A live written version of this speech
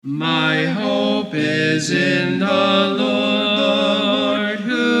My hope is in the Lord,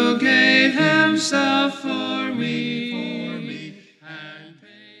 who gave himself for me, and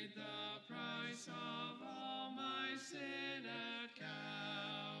paid the price of all my sin at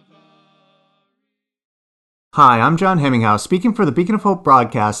Calvary. Hi, I'm John Hemminghouse, speaking for the Beacon of Hope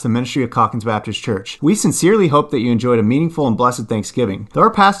broadcast, the ministry of Calkins Baptist Church. We sincerely hope that you enjoyed a meaningful and blessed Thanksgiving. Though our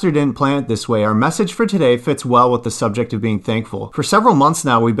pastor didn't plan it this way, our message for today fits well with the subject of being thankful. For several months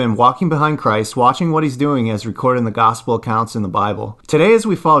now, we've been walking behind Christ, watching what he's doing as recorded in the gospel accounts in the Bible. Today, as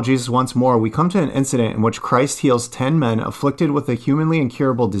we follow Jesus once more, we come to an incident in which Christ heals 10 men afflicted with a humanly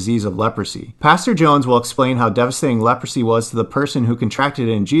incurable disease of leprosy. Pastor Jones will explain how devastating leprosy was to the person who contracted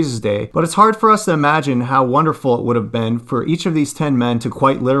it in Jesus' day, but it's hard for us to imagine how wonderful it would have been for each of these 10 men to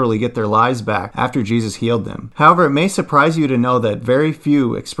quite literally get their lives back after Jesus healed them. However, it may surprise you to know that very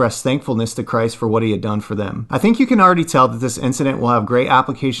few expressed thankfulness to Christ for what he had done for them. I think you can already tell that this incident will have great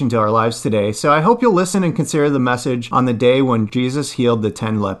application to our lives today, so I hope you'll listen and consider the message on the day when Jesus healed the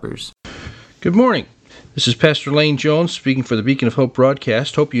 10 lepers. Good morning. This is Pastor Lane Jones speaking for the Beacon of Hope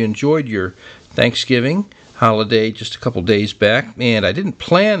broadcast. Hope you enjoyed your Thanksgiving holiday just a couple days back, and I didn't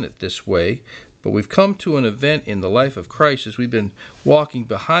plan it this way, but we've come to an event in the life of Christ as we've been walking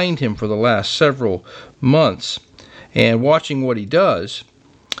behind him for the last several months and watching what he does,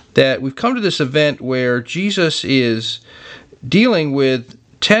 that we've come to this event where Jesus is dealing with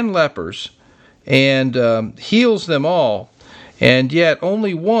 10 lepers and heals them all, and yet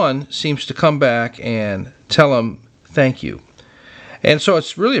only one seems to come back and tell him thank you. And so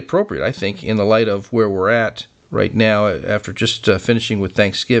it's really appropriate, I think, in the light of where we're at right now after just finishing with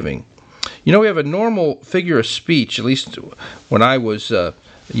Thanksgiving. You know, we have a normal figure of speech, at least when I was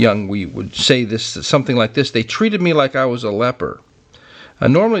young, we would say this, something like this: they treated me like I was a leper.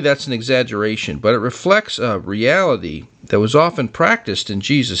 Normally that's an exaggeration, but it reflects a reality that was often practiced in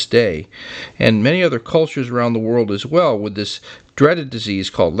Jesus' day and many other cultures around the world as well, with this dreaded disease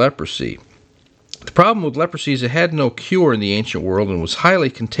called leprosy. The problem with leprosy is it had no cure in the ancient world and was highly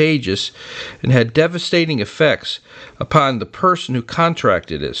contagious and had devastating effects upon the person who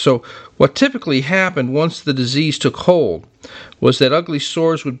contracted it. So what typically happened once the disease took hold was that ugly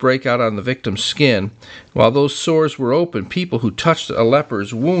sores would break out on the victim's skin. While those sores were open, people who touched a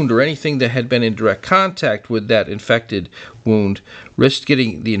leper's wound or anything that had been in direct contact with that infected wound risked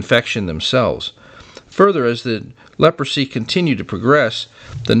getting the infection themselves. Further, as the leprosy continued to progress,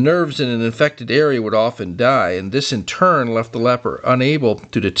 the nerves in an infected area would often die, and this in turn left the leper unable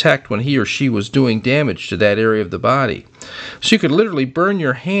to detect when he or she was doing damage to that area of the body. So you could literally burn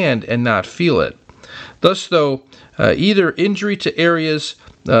your hand and not feel it. Thus, though, either injury to areas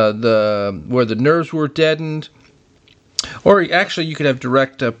where the nerves were deadened, or actually you could have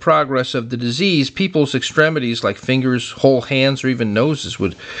direct progress of the disease, people's extremities like fingers, whole hands, or even noses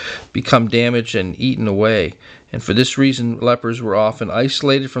would become damaged and eaten away. And for this reason, lepers were often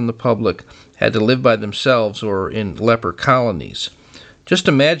isolated from the public, had to live by themselves or in leper colonies. Just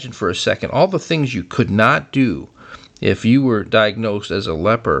imagine for a second all the things you could not do if you were diagnosed as a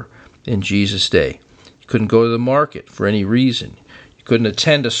leper in Jesus' day. You couldn't go to the market for any reason. You couldn't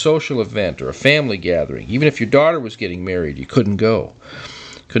attend a social event or a family gathering. Even if your daughter was getting married, you couldn't go.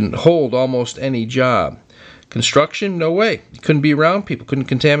 Couldn't hold almost any job. Construction? No way. You couldn't be around people. Couldn't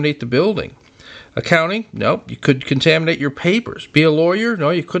contaminate the building. Accounting? No. You could contaminate your papers. Be a lawyer?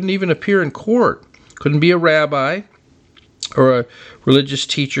 No, you couldn't even appear in court. Couldn't be a rabbi or a religious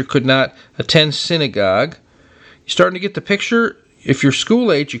teacher. Could not attend synagogue. You're starting to get the picture? If you're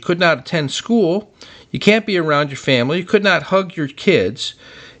school age, you could not attend school. You can't be around your family. You could not hug your kids.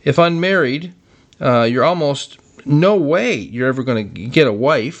 If unmarried, you're almost no way you're ever going to get a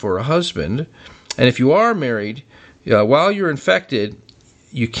wife or a husband. And if you are married, while you're infected,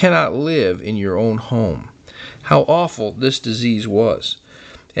 you cannot live in your own home. How awful this disease was.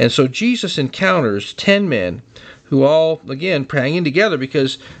 And so Jesus encounters 10 men who all, again, hanging together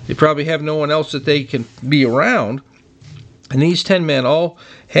because they probably have no one else that they can be around. And these 10 men all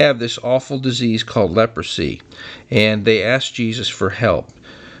have this awful disease called leprosy, and they ask Jesus for help.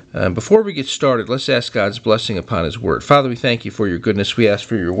 Before we get started, let's ask God's blessing upon his word. Father, we thank you for your goodness. We ask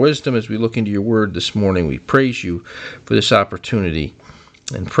for your wisdom as we look into your word this morning. We praise you for this opportunity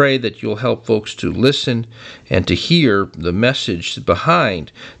and pray that you'll help folks to listen and to hear the message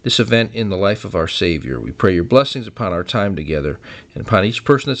behind this event in the life of our Savior. We pray your blessings upon our time together and upon each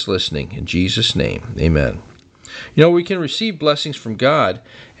person that's listening. In Jesus' name, amen. You know, we can receive blessings from God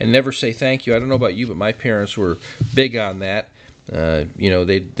and never say thank you. I don't know about you, but my parents were big on that.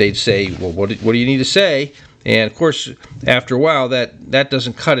 They'd say, well, what do you need to say? And of course, after a while, that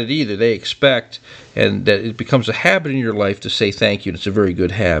doesn't cut it either. They expect, and that it becomes a habit in your life to say thank you, and it's a very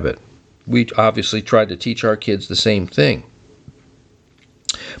good habit. We obviously try to teach our kids the same thing.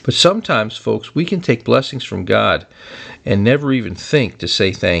 But sometimes, folks, we can take blessings from God and never even think to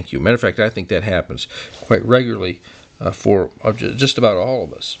say thank you. Matter of fact, I think that happens quite regularly for just about all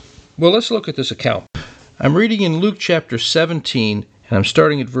of us. Well, let's look at this account. I'm reading in Luke chapter 17, and I'm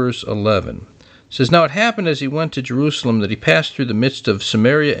starting at verse 11. It says, "Now it happened as he went to Jerusalem that he passed through the midst of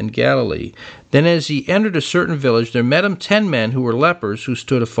Samaria and Galilee. Then as he entered a certain village, there met him 10 men who were lepers who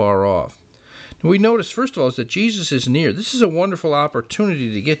stood afar off." And we notice, first of all, is that Jesus is near. This is a wonderful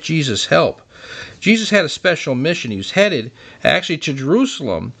opportunity to get Jesus' help. Jesus had a special mission. He was headed actually to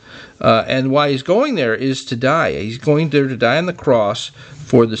Jerusalem, and why he's going there is to die. He's going there to die on the cross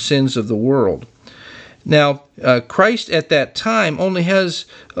for the sins of the world. Now, Christ at that time only has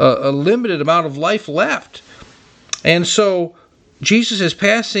a limited amount of life left. And so Jesus is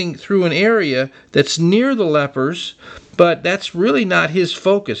passing through an area that's near the lepers, but that's really not his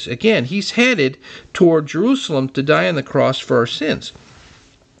focus. Again, he's headed toward Jerusalem to die on the cross for our sins.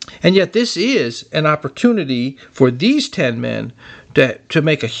 And yet this is an opportunity for these 10 men to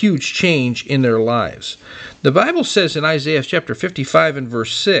make a huge change in their lives. The Bible says in Isaiah chapter 55 and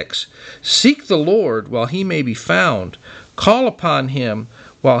verse 6, "Seek the Lord while he may be found, call upon him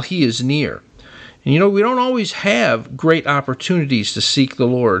while he is near." And we don't always have great opportunities to seek the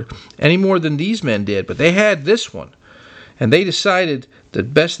Lord any more than these men did, but they had this one. And they decided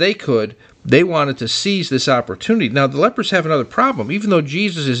that best they could, they wanted to seize this opportunity. Now, the lepers have another problem. Even though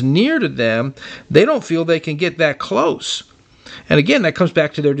Jesus is near to them, they don't feel they can get that close. And again, that comes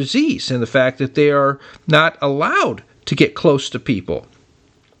back to their disease and the fact that they are not allowed to get close to people.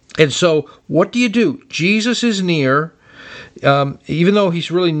 And so, what do? Jesus is near, even though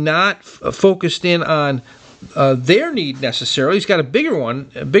he's really not focused in on their need necessarily. He's got a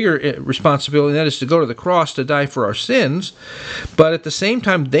bigger responsibility, and that is to go to the cross to die for our sins. But at the same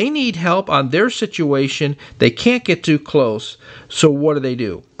time, they need help on their situation. They can't get too close. So what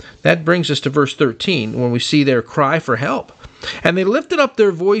do? That brings us to verse 13, when we see their cry for help. "And they lifted up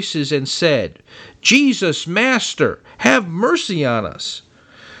their voices and said, 'Jesus, Master, have mercy on us.'"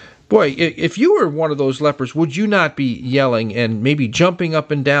 Boy, if you were one of those lepers, would you not be yelling and maybe jumping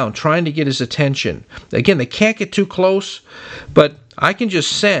up and down, trying to get his attention? Again, they can't get too close, but I can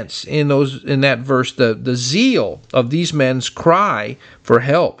just sense in that verse the zeal of these men's cry for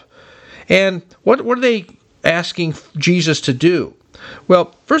help. And what are they asking Jesus to do?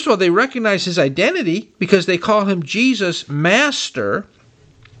 Well, first of all, they recognize his identity because they call him Jesus, Master.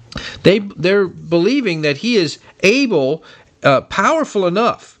 They're believing that he is able, powerful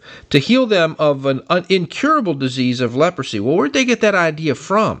enough to heal them of an incurable disease of leprosy. Well, where'd they get that idea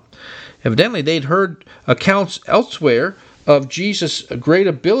from? Evidently, they'd heard accounts elsewhere of Jesus' great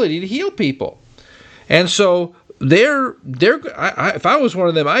ability to heal people. And so if I was one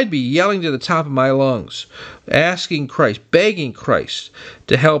of them, I'd be yelling to the top of my lungs, asking Christ, begging Christ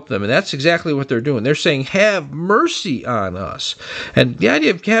to help them. And that's exactly what they're doing. They're saying, "Have mercy on us." And the idea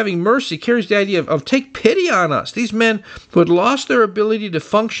of having mercy carries the idea of take pity on us. These men who had lost their ability to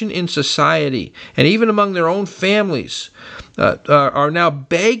function in society and even among their own families are now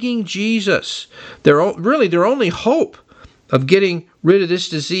begging Jesus. Their only hope of getting rid of this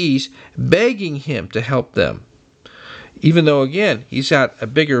disease, begging him to help them. Even though, again, he's got a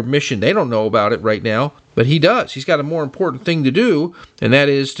bigger mission. They don't know about it right now, but he does. He's got a more important thing to do, and that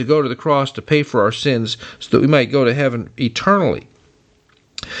is to go to the cross to pay for our sins so that we might go to heaven eternally.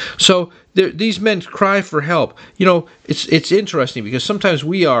 So these men cry for help. It's interesting because sometimes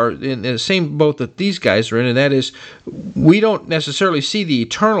we are in the same boat that these guys are in, and that is we don't necessarily see the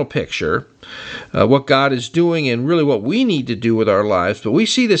eternal picture, what God is doing and really what we need to do with our lives, but we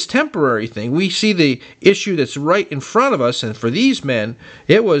see this temporary thing. We see the issue that's right in front of us, and for these men,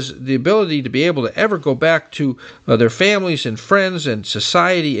 it was the ability to be able to ever go back to their families and friends and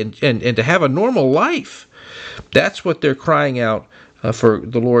society and to have a normal life. That's what they're crying out for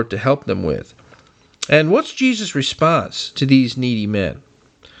the Lord to help them with. And what's Jesus' response to these needy men?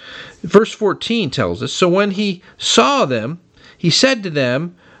 Verse 14 tells us, "So when he saw them, he said to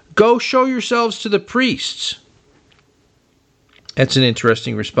them, 'Go show yourselves to the priests.'" That's an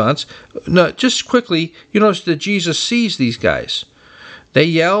interesting response. Now, just quickly, you notice that Jesus sees these guys. They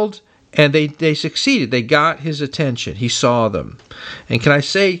yelled, and they succeeded. They got his attention. He saw them. And can I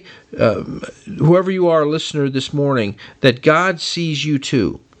say, whoever you are, listener, this morning, that God sees you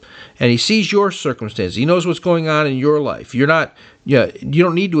too. And he sees your circumstances. He knows what's going on in your life. You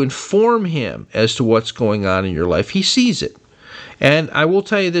don't need to inform him as to what's going on in your life. He sees it. And I will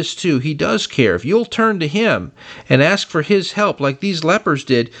tell you this too, he does care. If you'll turn to him and ask for his help like these lepers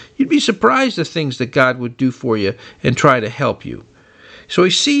did, you'd be surprised at things that God would do for you and try to help you. So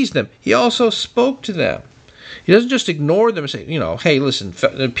he sees them. He also spoke to them. He doesn't just ignore them and say, hey, listen,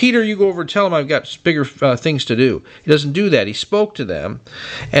 Peter, you go over and tell him I've got bigger things to do. He doesn't do that. He spoke to them,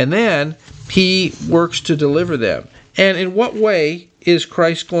 and then he works to deliver them. And in what way is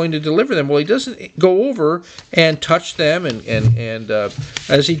Christ going to deliver them? Well, he doesn't go over and touch them, and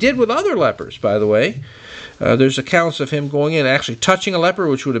as he did with other lepers, by the way. There's accounts of him going in and actually touching a leper,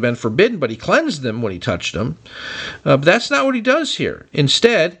 which would have been forbidden, but he cleansed them when he touched them. But that's not what he does here.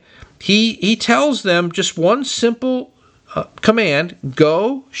 Instead, he tells them just one simple command: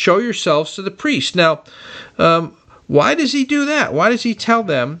 go, show yourselves to the priest. Now, why does he do that? Why does he tell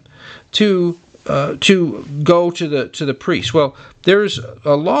them to go to the priest? Well, there's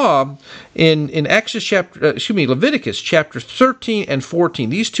a law in Leviticus chapter 13 and 14.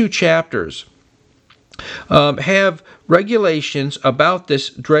 These two chapters have regulations about this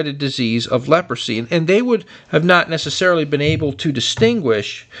dreaded disease of leprosy, and they would have not necessarily been able to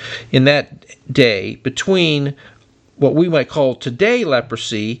distinguish in that day between what we might call today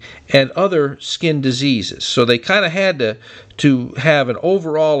leprosy and other skin diseases. So they kind of had to have an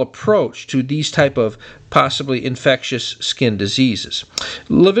overall approach to these type of possibly infectious skin diseases.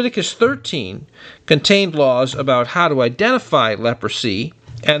 Leviticus 13 contained laws about how to identify leprosy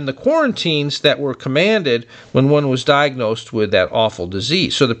and the quarantines that were commanded when one was diagnosed with that awful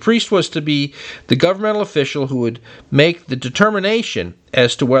disease. So the priest was to be the governmental official who would make the determination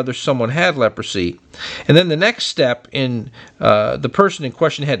as to whether someone had leprosy. And then the next step in the person in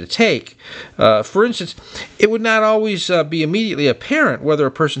question had to take, for instance, it would not always be immediately apparent whether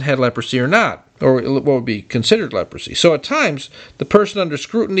a person had leprosy or not, or what would be considered leprosy. So at times, the person under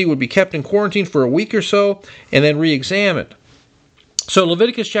scrutiny would be kept in quarantine for a week or so and then re-examined. So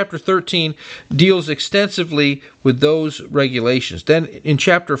Leviticus chapter 13 deals extensively with those regulations. Then in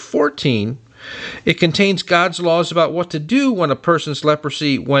chapter 14, it contains God's laws about what to do when a person's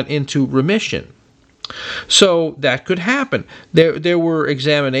leprosy went into remission. So that could happen. There were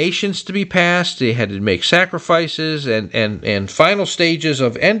examinations to be passed. They had to make sacrifices and final stages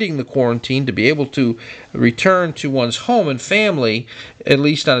of ending the quarantine to be able to return to one's home and family, at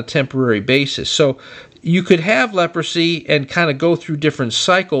least on a temporary basis. So you could have leprosy and kind of go through different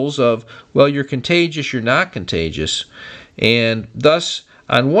cycles of, well, you're contagious, you're not contagious. And thus,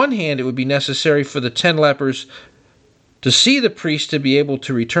 on one hand, it would be necessary for the 10 lepers to see the priest to be able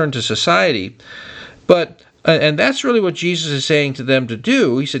to return to society. But, and that's really what Jesus is saying to them to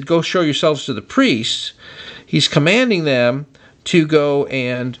do. He said, go show yourselves to the priest. He's commanding them to go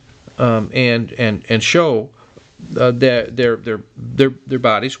and show their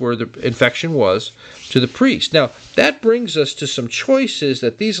bodies where the infection was to the priest. Now, that brings us to some choices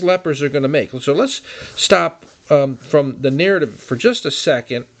that these lepers are going to make. So let's stop from the narrative for just a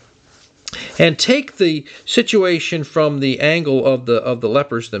second and take the situation from the angle of the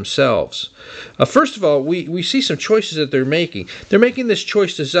lepers themselves. First of all, we see some choices that they're making. They're making this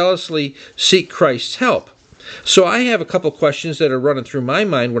choice to zealously seek Christ's help. So I have a couple questions that are running through my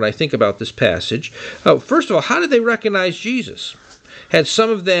mind when I think about this passage. First of all, how did they recognize Jesus? Had some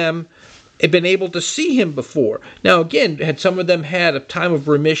of them been able to see him before? Now again, had some of them had a time of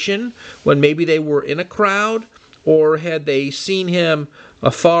remission when maybe they were in a crowd, or had they seen him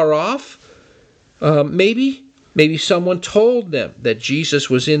afar off? Maybe someone told them that Jesus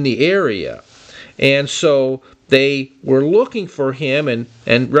was in the area, and so they were looking for him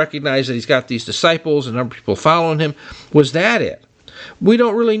and recognized that he's got these disciples and a number of people following him. Was that it? We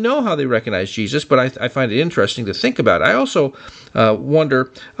don't really know how they recognized Jesus, but I find it interesting to think about. I also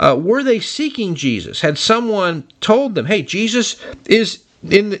wonder, were they seeking Jesus? Had someone told them, hey, Jesus is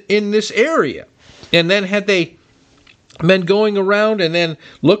in this area? And then had they been going around and then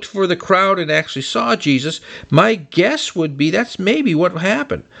looked for the crowd and actually saw Jesus? My guess would be that's maybe what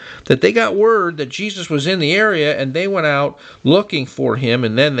happened. That they got word that Jesus was in the area and they went out looking for him,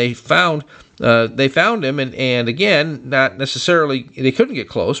 and then they found him, and again, not necessarily, they couldn't get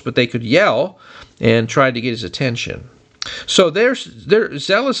close, but they could yell and try to get his attention. So they're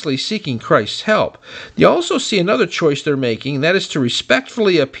zealously seeking Christ's help. You also see another choice they're making, and that is to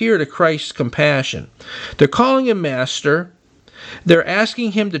respectfully appear to Christ's compassion. They're calling him Master. They're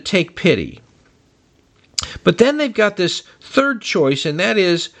asking him to take pity. But then they've got this third choice, and that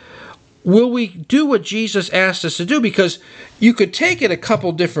is, will we do what Jesus asked us to do? Because you could take it a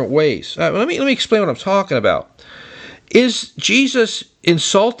couple different ways. Let me explain what I'm talking about. Is Jesus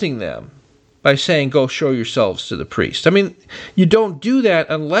insulting them by saying, go show yourselves to the priest? I mean, you don't do that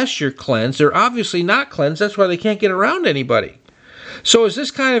unless you're cleansed. They're obviously not cleansed. That's why they can't get around anybody. So is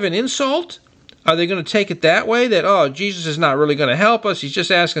this kind of an insult? Are they going to take it that way? That, oh, Jesus is not really going to help us. He's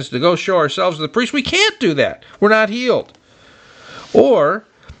just asking us to go show ourselves to the priest. We can't do that. We're not healed. Or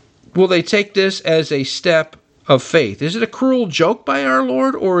will they take this as a step of faith? Is it a cruel joke by our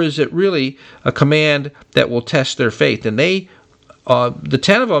Lord, or is it really a command that will test their faith? And they, the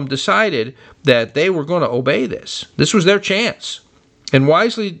 10 of them, decided that they were going to obey this. This was their chance. And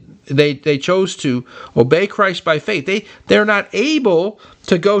wisely, they chose to obey Christ by faith. They're not able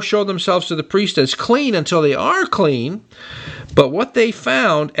to go show themselves to the priest as clean until they are clean. But what they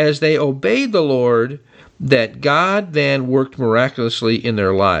found as they obeyed the Lord, that God then worked miraculously in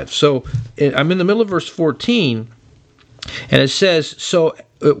their lives. So I'm in the middle of verse 14, and it says, so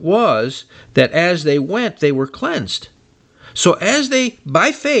it was that as they went, they were cleansed. So as they,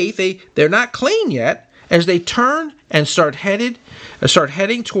 by faith, they're not clean yet, as they turn and start heading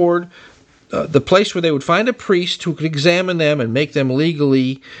toward the place where they would find a priest who could examine them and make them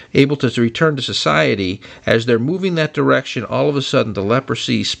legally able to return to society, as they're moving that direction, all of a sudden the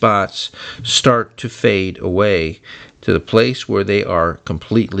leprosy spots start to fade away to the place where they are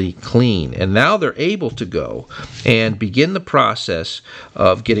completely clean. And now they're able to go and begin the process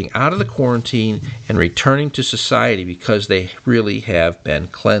of getting out of the quarantine and returning to society because they really have been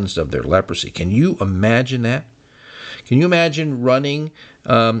cleansed of their leprosy. Can you imagine that? Can you imagine running?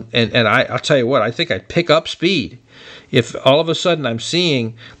 And I'll tell you what, I think I'd pick up speed if all of a sudden I'm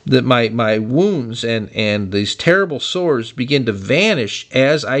seeing that my wounds and these terrible sores begin to vanish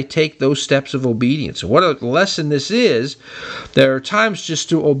as I take those steps of obedience. And what a lesson this is. There are times just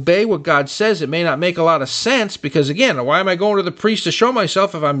to obey what God says. It may not make a lot of sense because, again, why am I going to the priest to show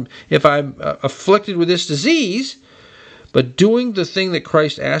myself if I'm afflicted with this disease? But doing the thing that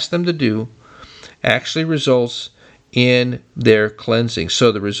Christ asked them to do actually results in their cleansing.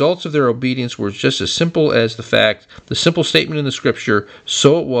 So the results of their obedience were just as simple as the simple statement in the scripture,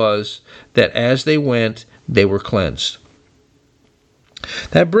 so it was that as they went, they were cleansed.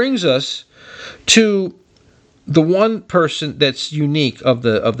 That brings us to the one person that's unique of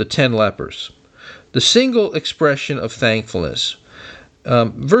the 10 lepers. The single expression of thankfulness.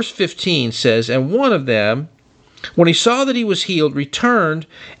 Verse 15 says, and one of them, when he saw that he was healed, returned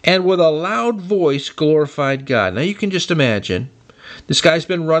and with a loud voice glorified God. Now you can just imagine. This guy's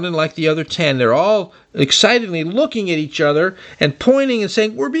been running like the other 10. They're all excitedly looking at each other and pointing and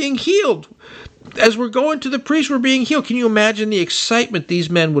saying, we're being healed. As we're going to the priest, we're being healed. Can you imagine the excitement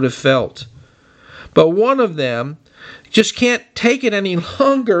these men would have felt? But one of them just can't take it any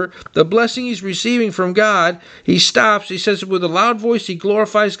longer. The blessing he's receiving from God, he stops. He says with a loud voice, he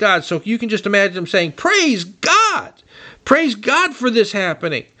glorifies God. So you can just imagine him saying, praise God. Praise God for this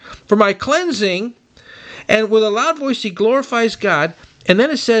happening, for my cleansing. And with a loud voice, he glorifies God. And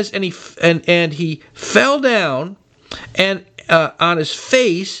then it says, and he fell down and on his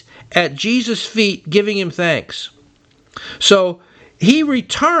face at Jesus' feet, giving him thanks. So he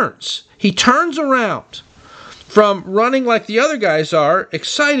returns. He turns around from running like the other guys are,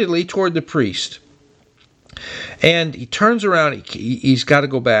 excitedly toward the priest. And he turns around, he's got to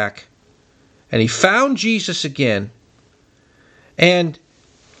go back. And he found Jesus again. And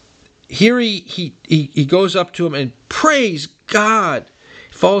here he goes up to him and praise God.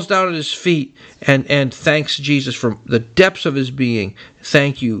 He falls down at his feet and thanks Jesus from the depths of his being.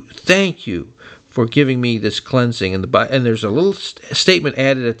 Thank you for giving me this cleansing. And there's a little statement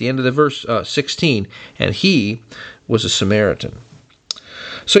added at the end of the verse 16, and he was a Samaritan.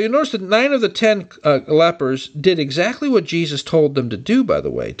 So you notice that 9 of the 10 lepers did exactly what Jesus told them to do, by the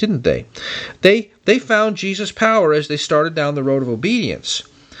way, didn't they? They found Jesus' power as they started down the road of obedience.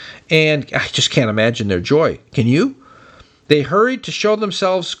 And I just can't imagine their joy. Can you? They hurried to show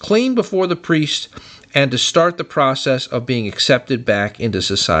themselves clean before the priest and to start the process of being accepted back into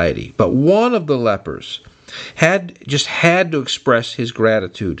society. But one of the lepers had to express his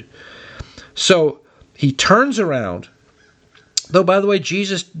gratitude. So he turns around, though, by the way,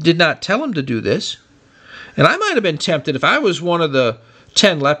 Jesus did not tell him to do this. And I might have been tempted, if I was one of the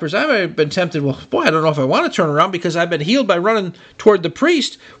 10 lepers, I might have been tempted, well, boy, I don't know if I want to turn around because I've been healed by running toward the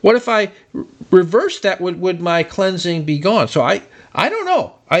priest. What if I reverse that? Would my cleansing be gone? So I don't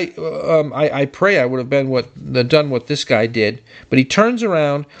know. I pray I would have done what this guy did. But he turns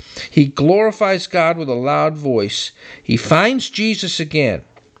around. He glorifies God with a loud voice. He finds Jesus again.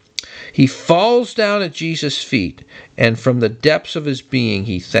 He falls down at Jesus' feet. And from the depths of his being,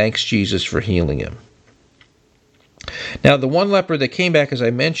 he thanks Jesus for healing him. Now, the one leper that came back, as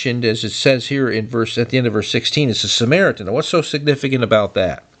I mentioned, as it says here at the end of verse 16, is a Samaritan. Now, what's so significant about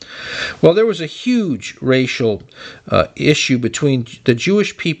that? Well, there was a huge racial issue between the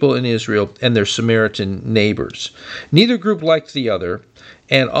Jewish people in Israel and their Samaritan neighbors. Neither group liked the other,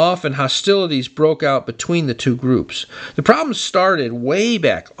 and often hostilities broke out between the two groups. The problem started way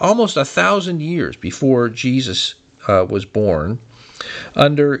back, almost 1,000 years before Jesus was born,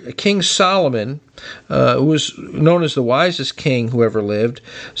 under King Solomon, who was known as the wisest king who ever lived.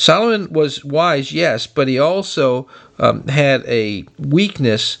 Solomon was wise, yes, but he also had a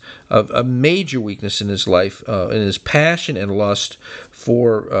weakness, a major weakness in his life, in his passion and lust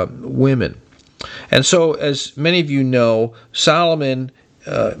for women. And so, as many of you know, Solomon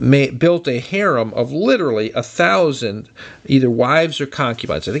built a harem of literally 1,000 either wives or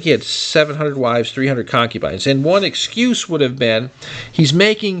concubines. I think he had 700 wives, 300 concubines. And one excuse would have been he's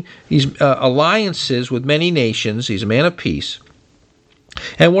making these alliances with many nations. He's a man of peace.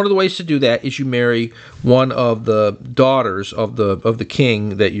 And one of the ways to do that is you marry one of the daughters of the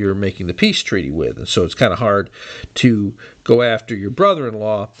king that you're making the peace treaty with. And so it's kind of hard to go after your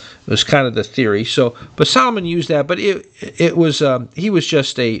brother-in-law. It was kind of the theory. So, but Solomon used that, but it was he was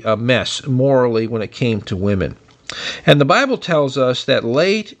just a mess morally when it came to women. And the Bible tells us that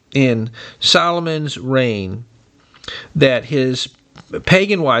late in Solomon's reign, that his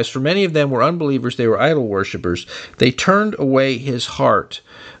pagan wives, for many of them were unbelievers, they were idol worshippers, they turned away his heart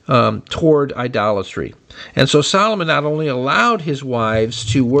toward idolatry. And so Solomon not only allowed his wives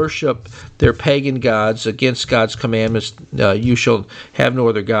to worship their pagan gods against God's commandments, you shall have no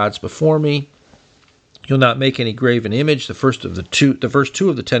other gods before me, you'll not make any graven image, the first two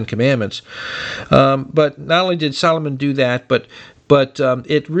of the 10 Commandments. But not only did Solomon do that, but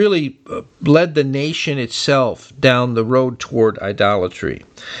it really led the nation itself down the road toward idolatry.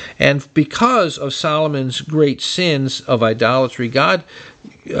 And because of Solomon's great sins of idolatry, God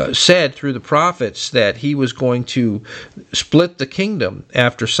said through the prophets that he was going to split the kingdom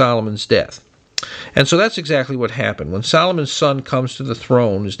after Solomon's death. And so that's exactly what happened. When Solomon's son comes to the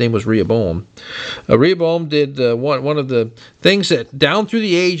throne, his name was Rehoboam. Rehoboam did one of the things that down through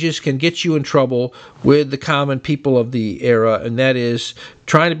the ages can get you in trouble with the common people of the era, and that is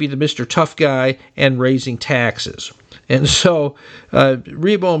trying to be the Mr. Tough guy and raising taxes. And so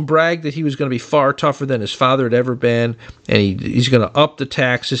Rehoboam bragged that he was going to be far tougher than his father had ever been, and he's going to up the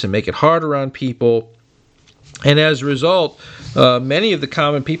taxes and make it harder on people. And as a result, many of the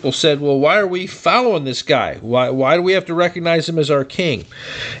common people said, well, why are we following this guy? Why do we have to recognize him as our king?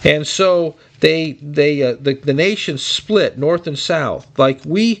 And so the nation split north and south, like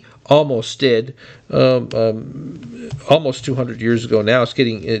we almost did almost 200 years ago. Now it's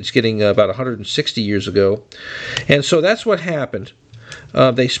getting about 160 years ago. And so that's what happened.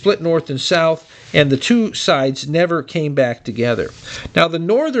 They split north and south, and the two sides never came back together. Now, the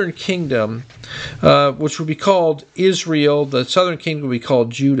northern kingdom, which would be called Israel, the southern kingdom would be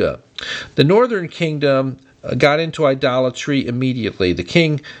called Judah. The northern kingdom got into idolatry immediately. The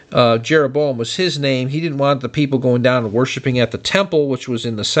king, Jeroboam was his name. He didn't want the people going down and worshiping at the temple, which was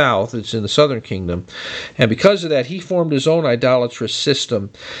in the south. It's in the southern kingdom. And because of that, he formed his own idolatrous system.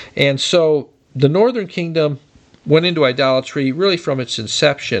 And so the northern kingdom went into idolatry really from its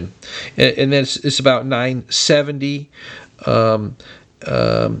inception, and then it's about 970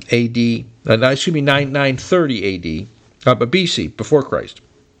 A.D. 930 A.D. But BC, before Christ.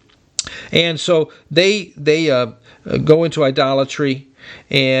 And so they go into idolatry,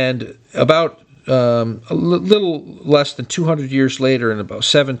 and about a little less than 200 years later, in about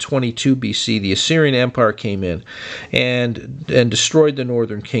 722 BC, the Assyrian Empire came in and destroyed the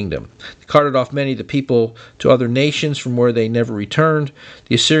northern kingdom. They carted off many of the people to other nations from where they never returned.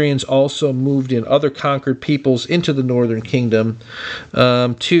 The Assyrians also moved in other conquered peoples into the northern kingdom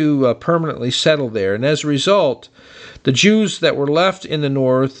to permanently settle there. And as a result, the Jews that were left in the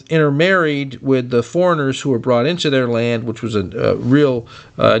north intermarried with the foreigners who were brought into their land, which was a real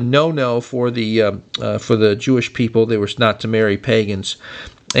no-no for the Jewish people. They were not to marry pagans,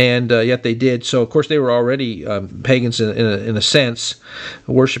 and yet they did. So, of course, they were already pagans in a sense,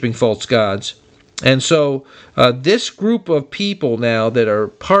 worshiping false gods. And so this group of people now that are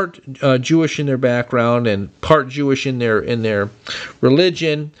part Jewish in their background and part Jewish in their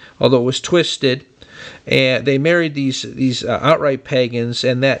religion, although it was twisted, and they married these outright pagans,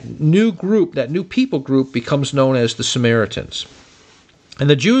 and that new people group becomes known as the Samaritans. And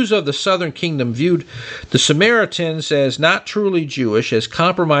the Jews of the southern kingdom viewed the Samaritans as not truly Jewish, as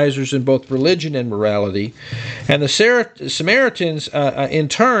compromisers in both religion and morality. And the Samaritans, in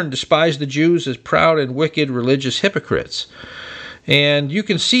turn, despised the Jews as proud and wicked religious hypocrites. And you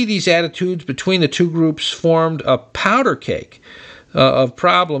can see these attitudes between the two groups formed a powder cake of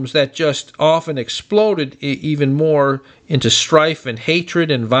problems that just often exploded even more into strife and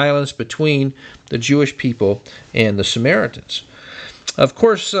hatred and violence between the Jewish people and the Samaritans. Of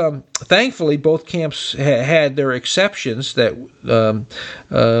course, thankfully, both camps had their exceptions that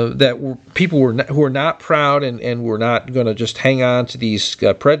were people who were not proud and were not going to just hang on to these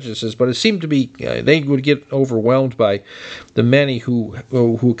prejudices. But it seemed to be they would get overwhelmed by the many who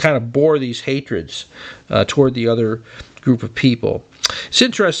kind of bore these hatreds toward the other group of people. It's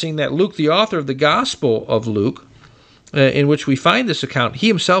interesting that Luke, the author of the Gospel of Luke, in which we find this account, he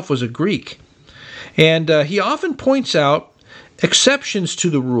himself was a Greek, and he often points out exceptions to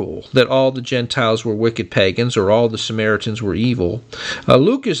the rule that all the Gentiles were wicked pagans or all the Samaritans were evil.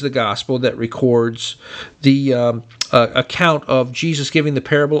 Luke is the gospel that records the account of Jesus giving the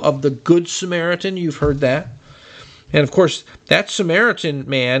parable of the Good Samaritan. You've heard that. And of course, that Samaritan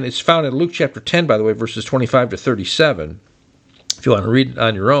man is found in Luke chapter 10, by the way, verses 25 to 37. If you want to read it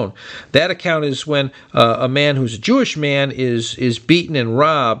on your own. That account is when a man who's a Jewish man is beaten and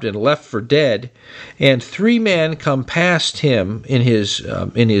robbed and left for dead, and three men come past him in his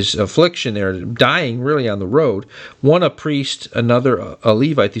affliction there, dying really on the road. One a priest, another a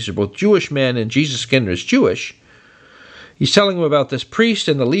Levite. These are both Jewish men, and Jesus again is Jewish. He's telling them about this priest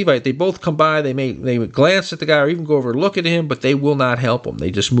and the Levite. They both come by. They may glance at the guy or even go over and look at him, but they will not help him. They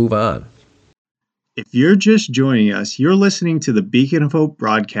just move on. If you're just joining us, you're listening to the Beacon of Hope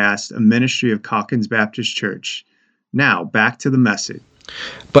broadcast, a ministry of Calkins Baptist Church. Now, back to the message.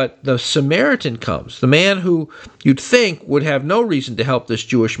 But the Samaritan comes, the man who you'd think would have no reason to help this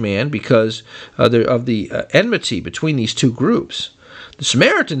Jewish man because of the enmity between these two groups. The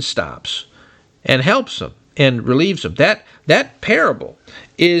Samaritan stops and helps him and relieves him. That parable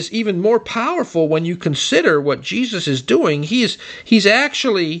is even more powerful when you consider what Jesus is doing. He's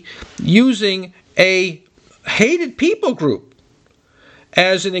actually using a hated people group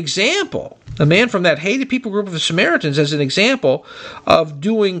as an example, a man from that hated people group of the Samaritans as an example of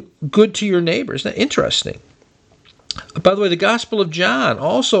doing good to your neighbor. Isn't that interesting? By the way, the Gospel of John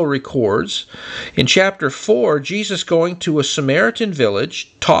also records in chapter 4, Jesus going to a Samaritan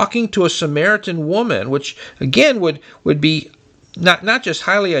village, talking to a Samaritan woman, which again would be not just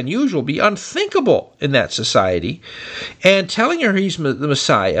highly unusual, be unthinkable in that society, and telling her he's the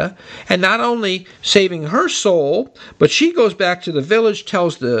Messiah, and not only saving her soul, but she goes back to the village,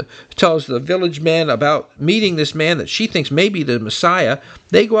 tells the village men about meeting this man that she thinks may be the Messiah.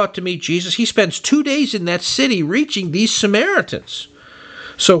 They go out to meet Jesus. He spends 2 days in that city reaching these Samaritans.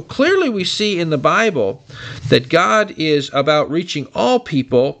 So clearly we see in the Bible that God is about reaching all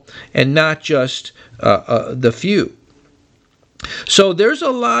people and not just the few. So there's a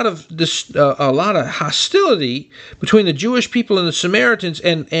lot of hostility between the Jewish people and the Samaritans,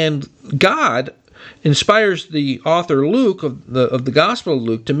 and God inspires the author Luke of the Gospel of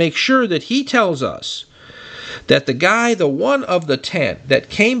Luke to make sure that he tells us that the one of the 10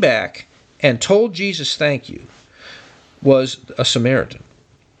 that came back and told Jesus thank you was a Samaritan.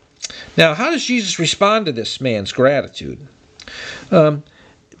 Now, how does Jesus respond to this man's gratitude?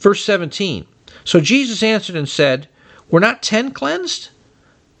 Verse 17. So Jesus answered and said, "Were not 10 cleansed?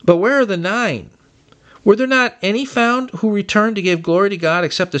 But where are the 9? Were there not any found who returned to give glory to God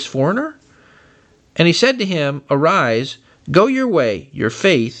except this foreigner?" And he said to him, "Arise, go your way, your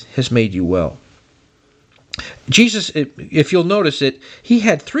faith has made you well." Jesus, if you'll notice it, he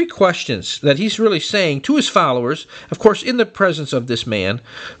had 3 questions that he's really saying to his followers, of course in the presence of this man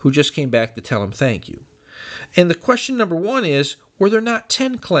who just came back to tell him thank you. And the question number 1 is, were there not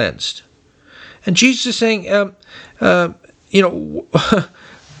 10 cleansed? And Jesus is saying, I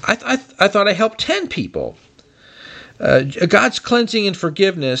thought I helped 10 people. God's cleansing and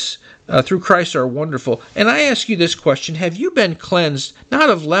forgiveness through Christ are wonderful. And I ask you this question, have you been cleansed, not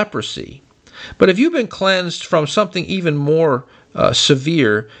of leprosy, but have you been cleansed from something even more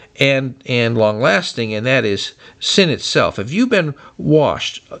severe and long-lasting, and that is sin itself? Have you been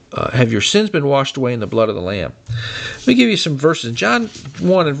washed? Have your sins been washed away in the blood of the Lamb? Let me give you some verses. John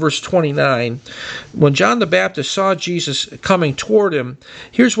 1 and verse 29, when John the Baptist saw Jesus coming toward him,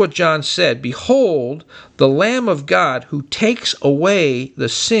 here's what John said, "Behold, the Lamb of God who takes away the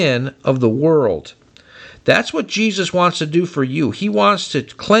sin of the world." That's what Jesus wants to do for you. He wants to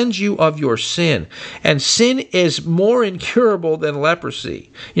cleanse you of your sin. And sin is more incurable than leprosy.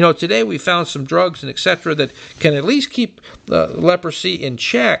 Today we found some drugs and etc. that can at least keep leprosy in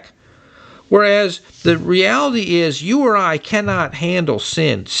check. Whereas the reality is you or I cannot handle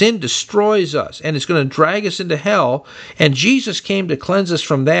sin. Sin destroys us and it's going to drag us into hell. And Jesus came to cleanse us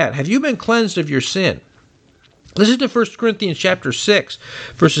from that. Have you been cleansed of your sin? Listen to 1 Corinthians chapter 6,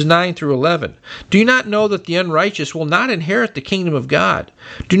 verses 9 through 11. Do you not know that the unrighteous will not inherit the kingdom of God?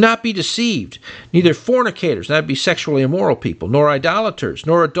 Do not be deceived. Neither fornicators, that would be sexually immoral people, nor idolaters,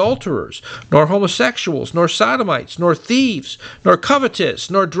 nor adulterers, nor homosexuals, nor sodomites, nor thieves, nor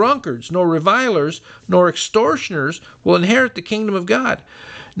covetous, nor drunkards, nor revilers, nor extortioners will inherit the kingdom of God.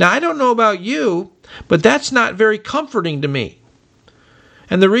 Now, I don't know about you, but that's not very comforting to me.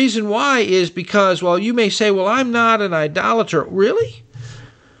 And the reason why is because, well, you may say, well, I'm not an idolater. Really?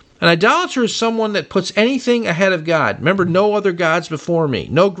 An idolater is someone that puts anything ahead of God. Remember, no other gods before me,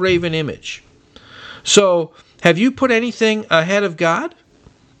 no graven image. So, have you put anything ahead of God?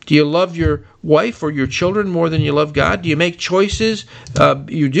 Do you love your wife or your children more than you love God? Do you make choices?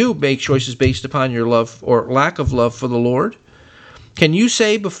 You do make choices based upon your love or lack of love for the Lord. Can you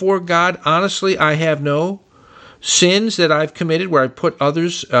say before God, honestly, I have no sins that I've committed where I put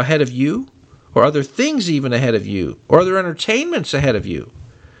others ahead of you, or other things even ahead of you, or other entertainments ahead of you?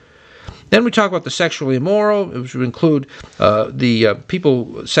 Then we talk about the sexually immoral, which would include the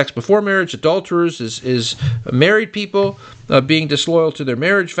people, sex before marriage, adulterers, is married people being disloyal to their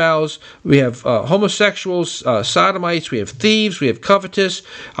marriage vows. We have homosexuals, sodomites, we have thieves, we have covetous.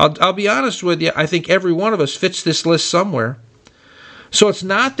 I'll be honest with you, I think every one of us fits this list somewhere. So it's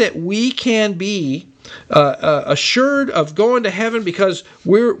not that we can be assured of going to heaven because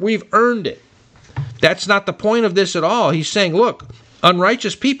we've earned it. That's not the point of this at all. He's saying, look,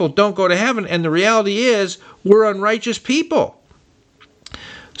 unrighteous people don't go to heaven, and the reality is we're unrighteous people.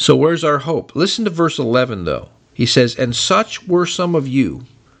 So where's our hope? Listen to verse 11, though. He says, and such were some of you,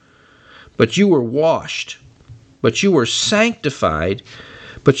 but you were washed, but you were sanctified,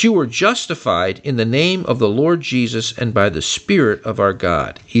 but you were justified in the name of the Lord Jesus and by the Spirit of our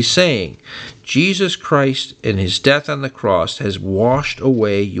God. He's saying, Jesus Christ in his death on the cross has washed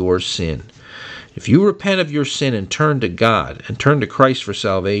away your sin. If you repent of your sin and turn to God and turn to Christ for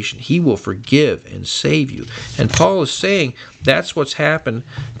salvation, he will forgive and save you. And Paul is saying that's what's happened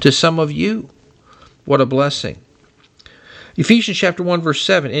to some of you. What a blessing. Ephesians chapter 1, verse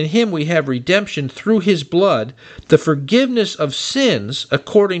 7, in him we have redemption through his blood, the forgiveness of sins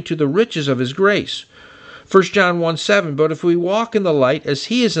according to the riches of his grace. 1 John 1, 7, but if we walk in the light as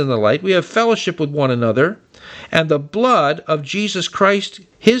he is in the light, we have fellowship with one another, and the blood of Jesus Christ,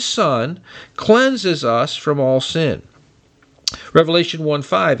 his Son, cleanses us from all sin. Revelation 1,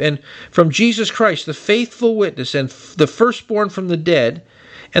 5, and from Jesus Christ, the faithful witness and the firstborn from the dead,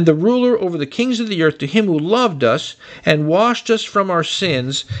 and the ruler over the kings of the earth, to him who loved us and washed us from our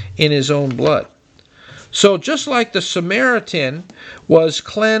sins in his own blood. So just like the Samaritan was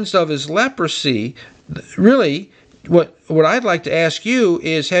cleansed of his leprosy, really, what I'd like to ask you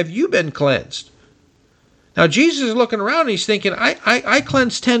is, have you been cleansed? Now Jesus is looking around and he's thinking, I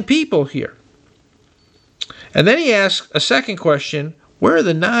cleansed 10 people here. And then he asks a second question, where are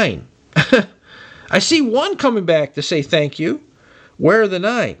the 9? I see one coming back to say thank you. Where are the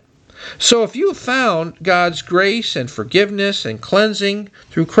 9? So if you have found God's grace and forgiveness and cleansing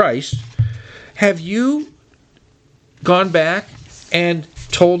through Christ, have you gone back and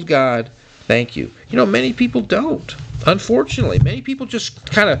told God, thank you? You know, many people don't. Unfortunately, many people just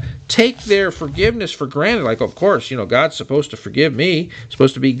kind of take their forgiveness for granted. Like, of course, you know, God's supposed to forgive me,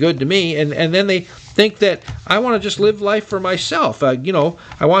 supposed to be good to me. And then they think that I want to just live life for myself. I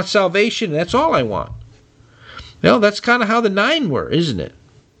want salvation, and that's all I want. Well, that's kind of how the 9 were, isn't it?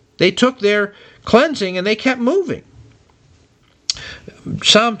 They took their cleansing and they kept moving.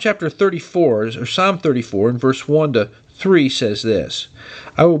 Psalm 34 in verse 1 to 3 says this,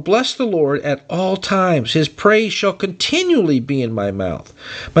 I will bless the Lord at all times. His praise shall continually be in my mouth.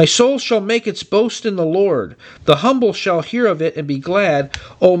 My soul shall make its boast in the Lord. The humble shall hear of it and be glad.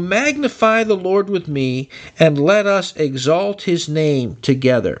 O magnify the Lord with me, and let us exalt his name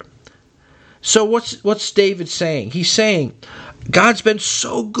together. So what's David saying? He's saying, God's been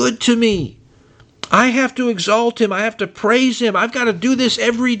so good to me. I have to exalt him. I have to praise him. I've got to do this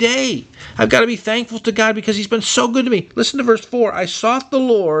every day. I've got to be thankful to God because he's been so good to me. Listen to verse 4. I sought the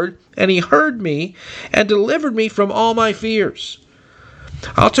Lord, and he heard me and delivered me from all my fears.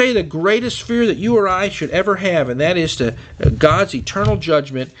 I'll tell you the greatest fear that you or I should ever have, and that is to God's eternal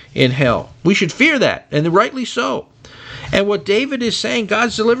judgment in hell. We should fear that, and rightly so. And what David is saying,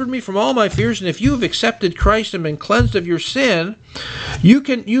 God's delivered me from all my fears, and if you have accepted Christ and been cleansed of your sin,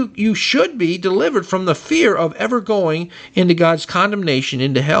 you should be delivered from the fear of ever going into God's condemnation,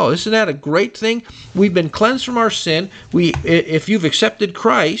 into hell. Isn't that a great thing? We've been cleansed from our sin. If you've accepted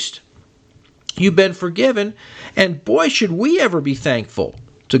Christ, you've been forgiven, and boy, should we ever be thankful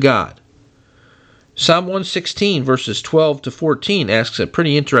to God. Psalm 116, verses 12 to 14, asks a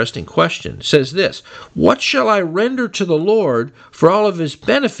pretty interesting question. It says this, "What shall I render to the Lord for all of his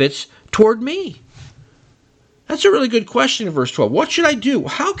benefits toward me?" That's a really good question in verse 12. What should I do?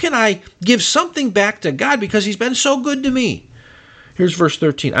 How can I give something back to God because he's been so good to me? Here's verse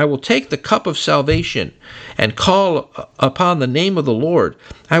 13. "I will take the cup of salvation and call upon the name of the Lord.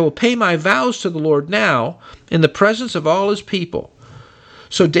 I will pay my vows to the Lord now in the presence of all his people."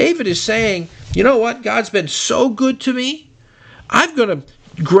 So David is saying, you know what? God's been so good to me. I'm going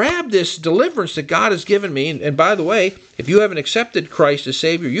to grab this deliverance that God has given me. And by the way, if you haven't accepted Christ as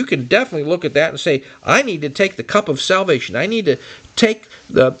Savior, you can definitely look at that and say, I need to take the cup of salvation. I need to take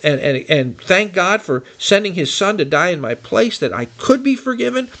and thank God for sending his Son to die in my place that I could be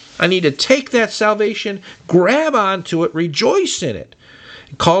forgiven. I need to take that salvation, grab onto it, rejoice in it,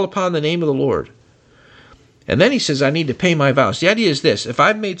 and call upon the name of the Lord. And then he says, I need to pay my vows. The idea is this: if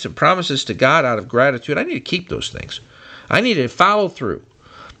I've made some promises to God out of gratitude, I need to keep those things. I need to follow through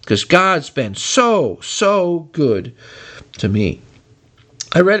because God's been so good to me.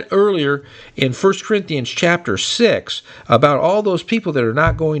 I read earlier in 1 Corinthians chapter 6 about all those people that are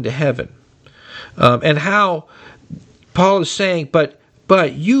not going to heaven, and how Paul is saying, but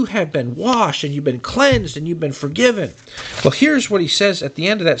you have been washed and you've been cleansed and you've been forgiven. Well, here's what he says at the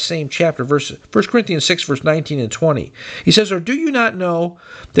end of that same chapter, 1 Corinthians 6, verse 19 and 20. He says, "Or do you not know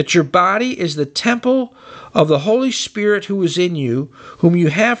that your body is the temple of the Holy Spirit who is in you, whom you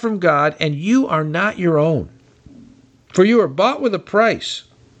have from God, and you are not your own? For you are bought with a price.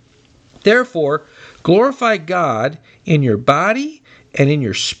 Therefore, glorify God in your body and in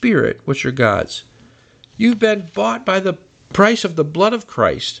your spirit, which are God's." You've been bought by the price of the blood of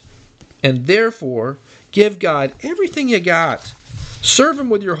Christ, and therefore give God everything you got. Serve him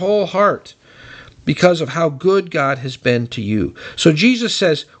with your whole heart because of how good God has been to you. So Jesus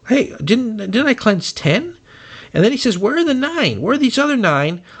says, hey, didn't I cleanse 10? And then he says, where are the 9? Where are these other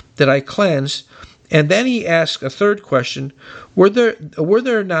 9 that I cleansed? And then he asks a third question, were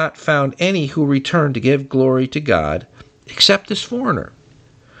there not found any who returned to give glory to God except this foreigner?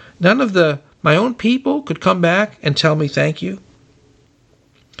 None of my own people could come back and tell me thank you?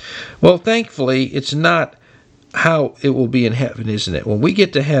 Well, thankfully, it's not how it will be in heaven, isn't it? When we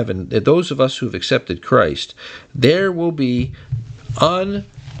get to heaven, those of us who have accepted Christ, there will be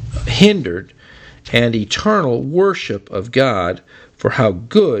unhindered and eternal worship of God for how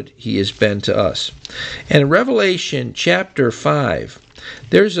good he has been to us. And in Revelation chapter 5,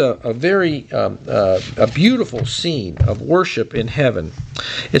 there's a very a beautiful scene of worship in heaven.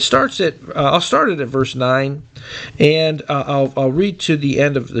 It starts I'll start it at verse 9, and I'll read to the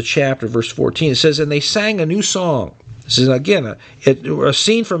end of the chapter, verse 14. It says, "And they sang a new song." This is again a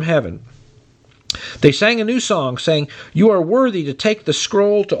scene from heaven. They sang a new song, saying, "You are worthy to take the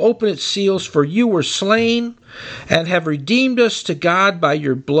scroll, to open its seals, for you were slain and have redeemed us to God by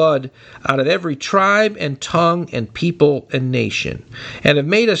your blood out of every tribe and tongue and people and nation, and have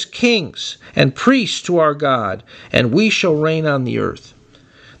made us kings and priests to our God, and we shall reign on the earth."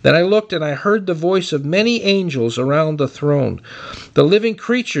 Then I looked, and I heard the voice of many angels around the throne, the living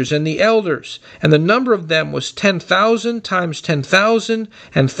creatures and the elders, and the number of them was 10,000 times 10,000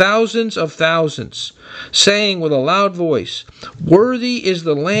 and thousands of thousands, saying with a loud voice, "Worthy is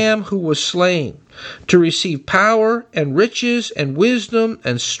the Lamb who was slain, to receive power and riches and wisdom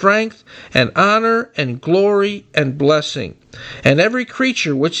and strength and honor and glory and blessing." And every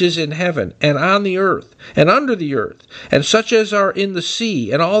creature which is in heaven and on the earth and under the earth, and such as are in the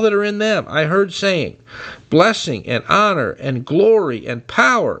sea, and all that are in them, I heard saying, "Blessing and honor and glory and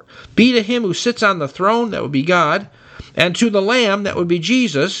power be to him who sits on the throne," that would be God, "and to the Lamb," that would be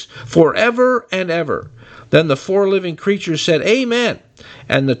Jesus, "forever and ever." Then the 4 living creatures said, "Amen."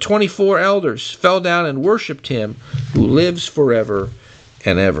 And the 24 elders fell down and worshipped him who lives forever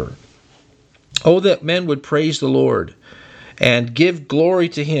and ever. Oh, that men would praise the Lord and give glory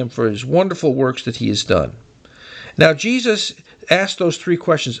to him for his wonderful works that he has done. Now, Jesus asked those 3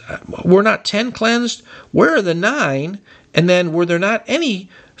 questions. Were not 10 cleansed? Where are the 9? And then, were there not any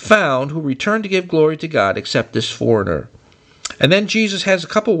found who returned to give glory to God except this foreigner? And then Jesus has a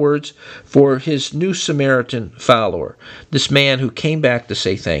couple words for his new Samaritan follower, this man who came back to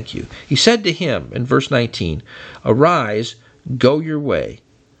say thank you. He said to him in verse 19, "Arise, go your way."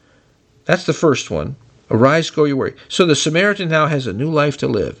 That's the first one. Arise, go your way. So the Samaritan now has a new life to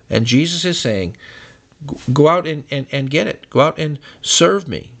live. And Jesus is saying, go out and get it. Go out and serve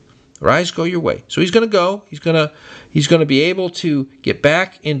me. Arise, go your way. So he's going to go. He's going to be able to get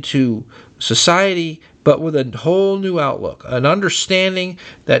back into society, but with a whole new outlook, an understanding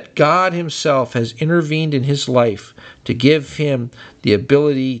that God himself has intervened in his life to give him the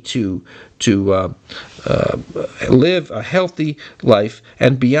ability to live a healthy life.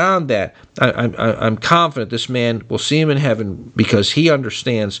 And beyond that, I'm confident this man will see him in heaven because he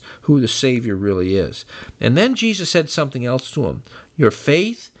understands who the Savior really is. And then Jesus said something else to him. Your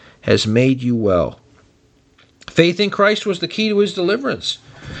faith has made you well. Faith in Christ was the key to his deliverance.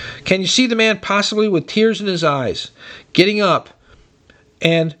 Can you see the man possibly with tears in his eyes, getting up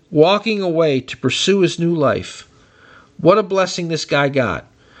and walking away to pursue his new life? What a blessing this guy got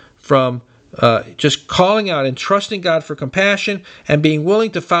from just calling out and trusting God for compassion and being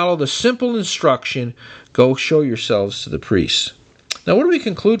willing to follow the simple instruction, go show yourselves to the priests. Now, what do we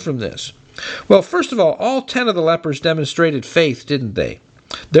conclude from this? Well, first of all 10 of the lepers demonstrated faith, didn't they?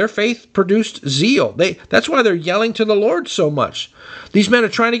 Their faith produced zeal. That's why they're yelling to the Lord so much. These men are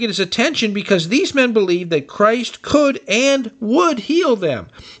trying to get his attention because these men believed that Christ could and would heal them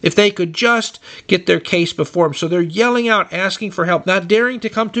if they could just get their case before him. So they're yelling out, asking for help, not daring to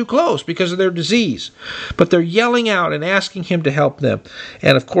come too close because of their disease. But they're yelling out and asking him to help them.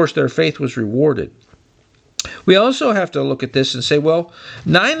 And of course, their faith was rewarded. We also have to look at this and say, well,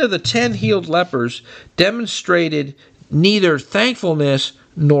 9 of the 10 healed lepers demonstrated neither thankfulness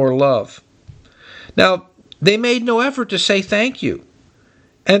nor love. Now, they made no effort to say thank you,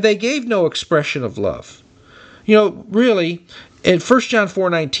 and they gave no expression of love. Really, and 1 John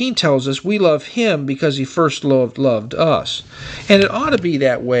 4:19 tells us we love him because he first loved us. And it ought to be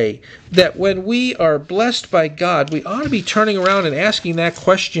that way, that when we are blessed by God, we ought to be turning around and asking that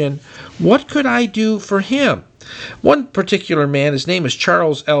question, what could I do for him? One particular man, his name is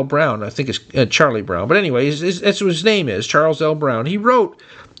Charles L. Brown. I think it's Charlie Brown. But anyway, that's what his name is, Charles L. Brown. He wrote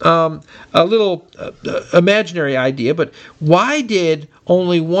a little imaginary idea, but why did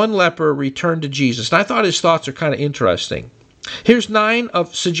only one leper return to Jesus? And I thought his thoughts are kind of interesting. Here's 9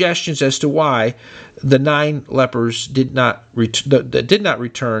 of suggestions as to why the 9 lepers did not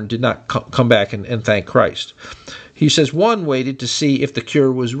return, did not come back and thank Christ. He says 1 waited to see if the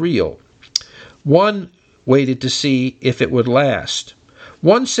cure was real. 1 waited to see if it would last.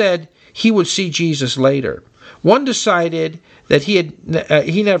 1 said he would see Jesus later. 1 decided that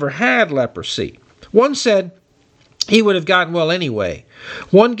he never had leprosy. 1 said he would have gotten well anyway.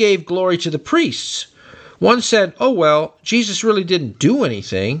 1 gave glory to the priests. 1 said, oh well, Jesus really didn't do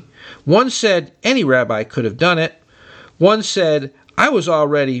anything. 1 said any rabbi could have done it. 1 said, I was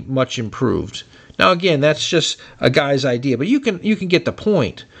already much improved. Now again, that's just a guy's idea, but you can get the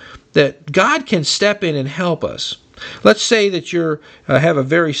point that God can step in and help us. Let's say that you have a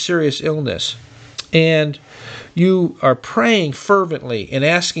very serious illness, and you are praying fervently and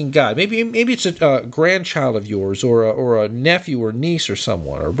asking God. Maybe it's a grandchild of yours, or a nephew or niece or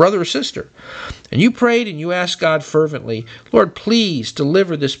someone, or a brother or sister, and you prayed and you asked God fervently, Lord, please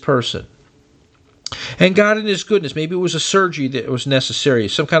deliver this person. And God in his goodness, maybe it was a surgery that was necessary,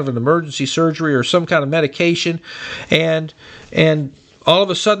 some kind of an emergency surgery or some kind of medication, and all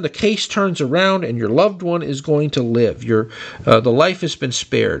of a sudden the case turns around and your loved one is going to live. The life has been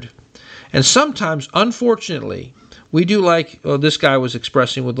spared. And sometimes, unfortunately, we do like this guy was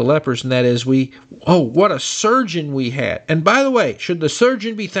expressing with the lepers, and that is what a surgeon we had. And by the way, should the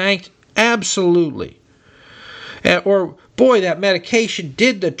surgeon be thanked? Absolutely. Or, boy, that medication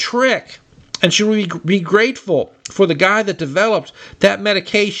did the trick. And should we be grateful for the guy that developed that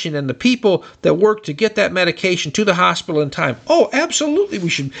medication and the people that worked to get that medication to the hospital in time? Oh, absolutely, we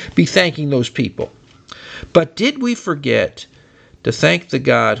should be thanking those people. But did we forget to thank the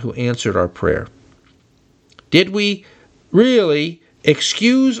God who answered our prayer? Did we really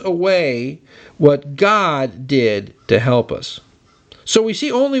excuse away what God did to help us? So we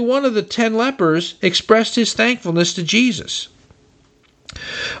see only 1 of the 10 lepers expressed his thankfulness to Jesus.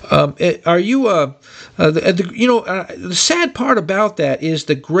 The sad part about that is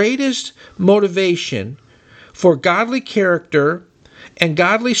the greatest motivation for godly character and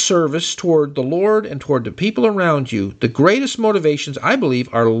godly service toward the Lord and toward the people around you, the greatest motivations, I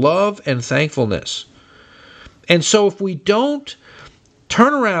believe, are love and thankfulness. And so if we don't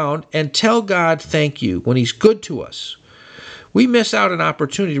turn around and tell God thank you when he's good to us, we miss out an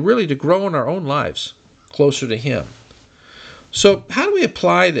opportunity really to grow in our own lives closer to him. So how do we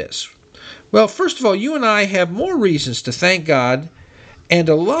apply this? Well, first of all, you and I have more reasons to thank God and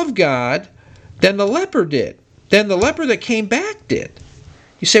to love God than the leper did, than the leper that came back did.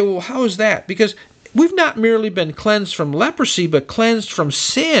 You say, well, how is that? Because we've not merely been cleansed from leprosy, but cleansed from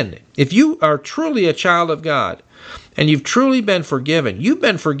sin. If you are truly a child of God, and you've truly been forgiven, you've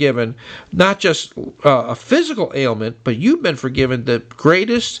been forgiven not just a physical ailment, but you've been forgiven the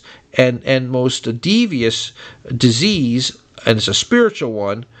greatest and most devious disease, and it's a spiritual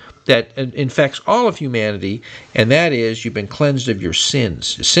one, that infects all of humanity, and that is you've been cleansed of your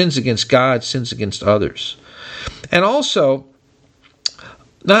sins against God, sins against others. And also,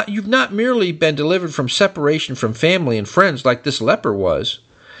 you've not merely been delivered from separation from family and friends like this leper was,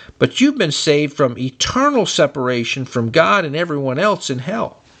 but you've been saved from eternal separation from God and everyone else in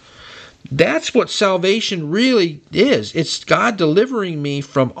hell. That's what salvation really is. It's God delivering me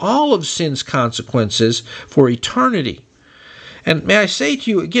from all of sin's consequences for eternity. And may I say to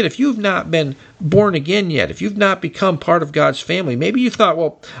you again, if you've not been born again yet, if you've not become part of God's family, maybe you thought,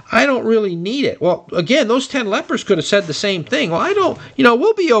 well, I don't really need it. Well, again, those 10 lepers could have said the same thing. Well, I don't,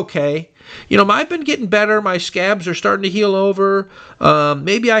 we'll be okay. I've been getting better. My scabs are starting to heal over.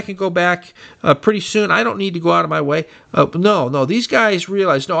 Maybe I can go back pretty soon. I don't need to go out of my way. No, these guys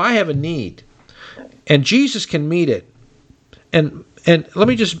realize, no, I have a need. And Jesus can meet it. And let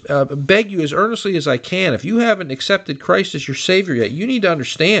me just beg you as earnestly as I can, if you haven't accepted Christ as your Savior yet, you need to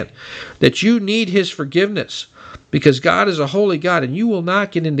understand that you need His forgiveness, because God is a holy God, and you will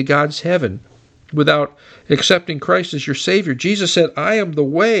not get into God's heaven without accepting Christ as your Savior. Jesus said, I am the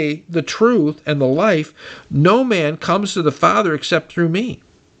way, the truth, and the life. No man comes to the Father except through me.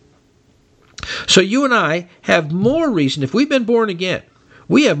 So you and I have more reason, if we've been born again,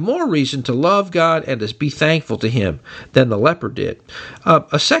 we have more reason to love God and to be thankful to Him than the leper did.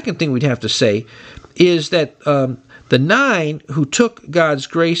 A second thing we'd have to say is that the 9 who took God's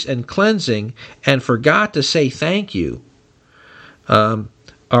grace and cleansing and forgot to say thank you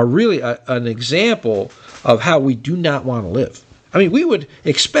are really an example of how we do not want to live. I mean, we would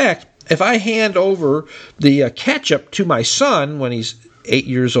expect, if I hand over the ketchup to my son when he's 8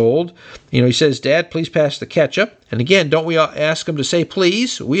 years old, he says, Dad, please pass the ketchup. And again, don't we ask him to say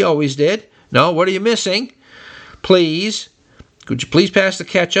please? We always did. No, what are you missing? Please. Could you please pass the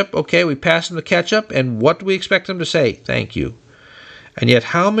ketchup? Okay, we pass him the ketchup, and what do we expect him to say? Thank you. And yet,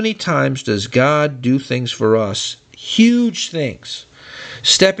 how many times does God do things for us? Huge things.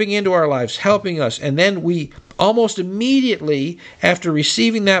 Stepping into our lives, helping us, and then we almost immediately after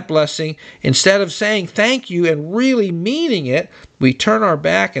receiving that blessing, instead of saying thank you and really meaning it, we turn our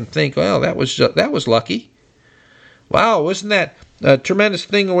back and think, well, that was lucky. Wow, wasn't that a tremendous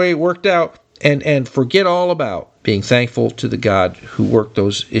thing the way it worked out? And forget all about being thankful to the God who worked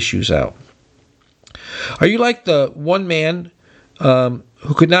those issues out. Are you like the one man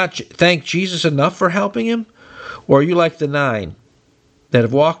who could not thank Jesus enough for helping him? Or are you like the 9 that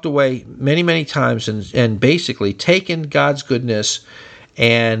have walked away many, many times and basically taken God's goodness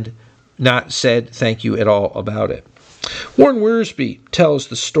and not said thank you at all about it? Warren Wiersbe tells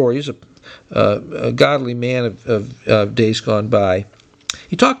the stories of a godly man of days gone by.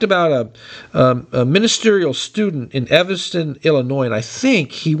 He talked about a ministerial student in Evanston, Illinois, and I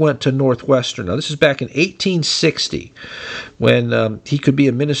think he went to Northwestern. Now, this is back in 1860 when he could be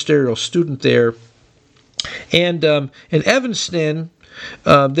a ministerial student there. And in Evanston,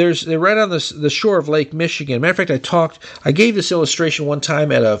 they're right on the shore of Lake Michigan. Matter of fact, I gave this illustration one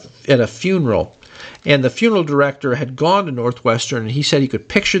time at a funeral, and the funeral director had gone to Northwestern, and he said he could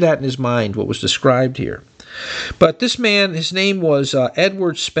picture that in his mind, what was described here. But this man, his name was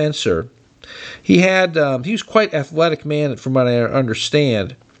Edward Spencer. He was quite athletic man, from what I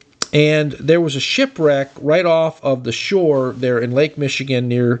understand. And there was a shipwreck right off of the shore there in Lake Michigan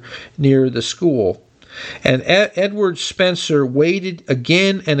near the school. And Edward Spencer waded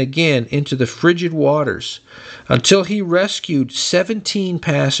again and again into the frigid waters until he rescued 17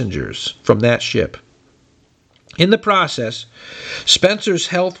 passengers from that ship. In the process, Spencer's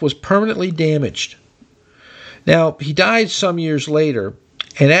health was permanently damaged. Now, he died some years later,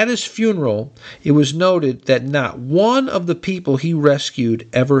 and at his funeral, it was noted that not one of the people he rescued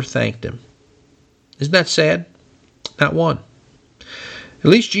ever thanked him. Isn't that sad? Not one.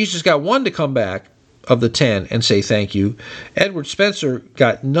 At least Jesus got one to come back of the 10 and say thank you. Edward Spencer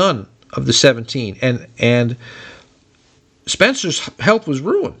got none of the 17, and Spencer's health was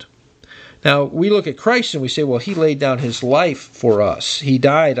ruined. Now, we look at Christ and we say, well, he laid down his life for us. He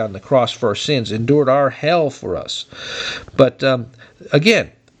died on the cross for our sins, endured our hell for us. But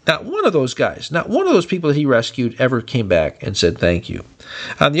again, not one of those guys, not one of those people that he rescued ever came back and said thank you.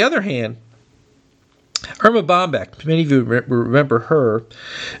 On the other hand, Irma Bombeck, many of you remember her,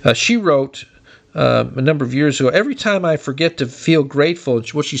 she wrote a number of years ago, every time I forget to feel grateful,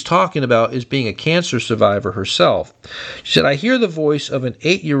 what she's talking about is being a cancer survivor herself. She said, I hear the voice of an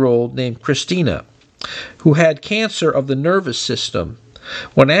 8-year-old named Christina who had cancer of the nervous system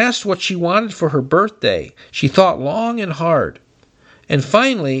When asked what she wanted for her birthday, she thought long and hard. And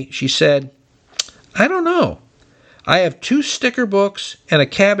finally, she said, "I don't know. I have 2 sticker books and a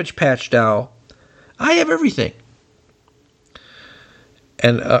Cabbage Patch doll. I have everything."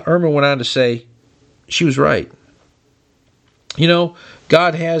 And Irma went on to say, she was right. You know,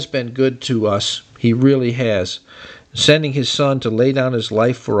 God has been good to us. He really has, sending his Son to lay down his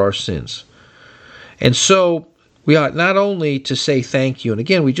life for our sins. And so we ought not only to say thank you, and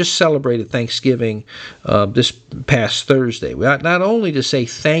again, we just celebrated Thanksgiving this past Thursday. We ought not only to say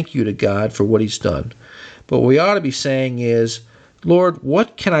thank you to God for what he's done, but what we ought to be saying is, Lord,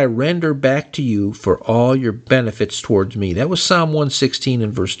 what can I render back to you for all your benefits towards me? That was Psalm 116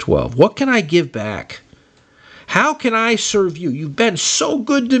 and verse 12. What can I give back? How can I serve you? You've been so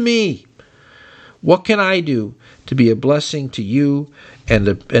good to me. What can I do to be a blessing to you and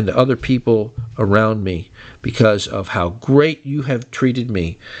the other people around me because of how great you have treated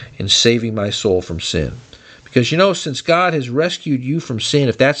me in saving my soul from sin? Because, you know, since God has rescued you from sin,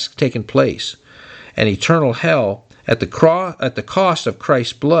 if that's taken place, and eternal hell at the cost of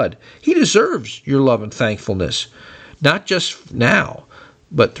Christ's blood, he deserves your love and thankfulness, not just now,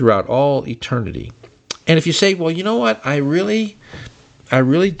 but throughout all eternity. And if you say, well, you know what, I really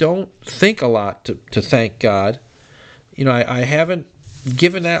don't think a lot to thank God. You know, I haven't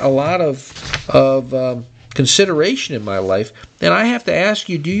given that a lot of consideration in my life. Then I have to ask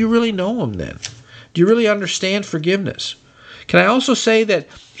you, do you really know him then? Do you really understand forgiveness? Can I also say that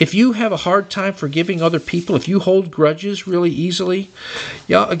if you have a hard time forgiving other people, if you hold grudges really easily,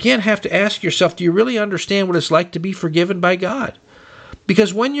 you again have to ask yourself, do you really understand what it's like to be forgiven by God?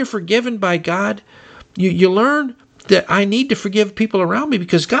 Because when you're forgiven by God, you learn that I need to forgive people around me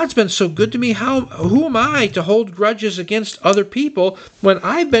because God's been so good to me. Who am I to hold grudges against other people when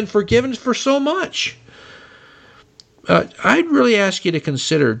I've been forgiven for so much? I'd really ask you to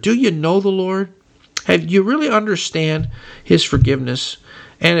consider, do you know the Lord? Have you really understand his forgiveness?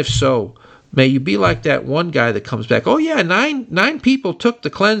 And if so, may you be like that one guy that comes back. Oh yeah, nine people took the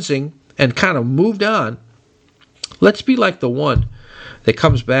cleansing and kind of moved on. Let's be like the one that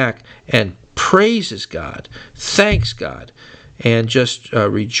comes back and praises God, thanks God, and just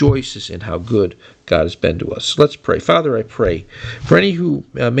rejoices in how good God has been to us. Let's pray. Father, I pray for any who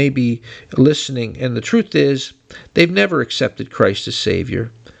may be listening, and the truth is they've never accepted Christ as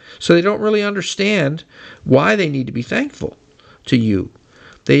Savior, so they don't really understand why they need to be thankful to you.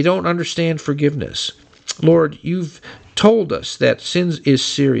 They don't understand forgiveness. Lord, you've told us that sin is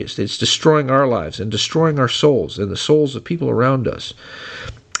serious. It's destroying our lives and destroying our souls and the souls of people around us.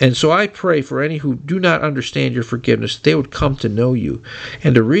 And so I pray for any who do not understand your forgiveness, they would come to know you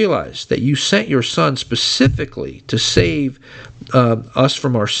and to realize that you sent your Son specifically to save us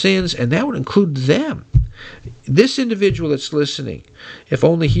from our sins, and that would include them. This individual that's listening, if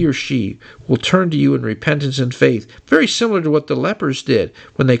only he or she will turn to you in repentance and faith, very similar to what the lepers did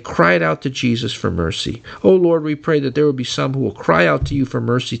when they cried out to Jesus for mercy. Oh Lord, we pray that there will be some who will cry out to you for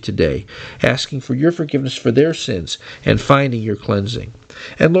mercy today, asking for your forgiveness for their sins and finding your cleansing.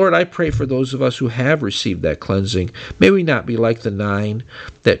 And Lord, I pray for those of us who have received that cleansing. May we not be like the 9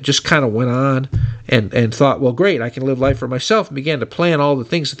 that just kind of went on and thought, well, great, I can live life for myself, and began to plan all the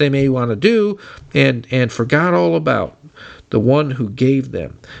things that they may want to do and forgot all about the one who gave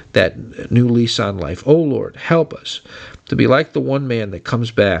them that new lease on life. Oh Lord, help us to be like the one man that comes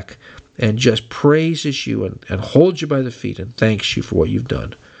back and just praises you and holds you by the feet and thanks you for what you've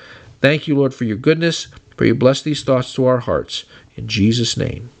done. Thank you, Lord, for your goodness. Pray you bless these thoughts to our hearts. In Jesus'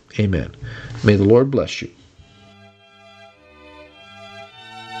 name, amen. May the Lord bless you.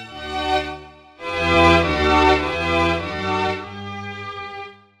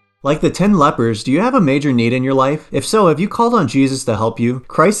 Like the 10 lepers, do you have a major need in your life? If so, have you called on Jesus to help you?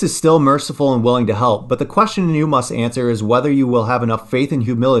 Christ is still merciful and willing to help, but the question you must answer is whether you will have enough faith and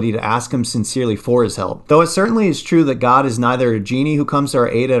humility to ask him sincerely for his help. Though it certainly is true that God is neither a genie who comes to our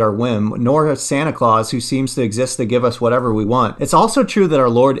aid at our whim, nor a Santa Claus who seems to exist to give us whatever we want, it's also true that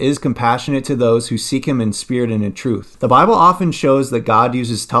our Lord is compassionate to those who seek him in spirit and in truth. The Bible often shows that God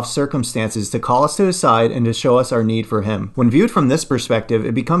uses tough circumstances to call us to his side and to show us our need for him. When viewed from this perspective,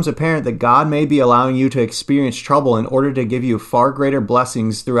 it becomes apparent that God may be allowing you to experience trouble in order to give you far greater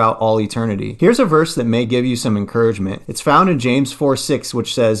blessings throughout all eternity. Here's a verse that may give you some encouragement. It's found in James 4:6,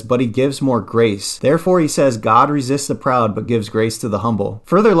 which says, "But he gives more grace. Therefore he says, God resists the proud, but gives grace to the humble."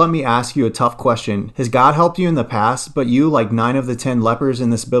 Further, let me ask you a tough question. Has God helped you in the past, but you, like 9 of the 10 lepers in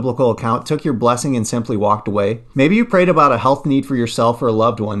this biblical account, took your blessing and simply walked away? Maybe you prayed about a health need for yourself or a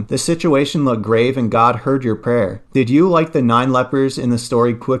loved one. This situation looked grave and God heard your prayer. Did you, like the 9 lepers in the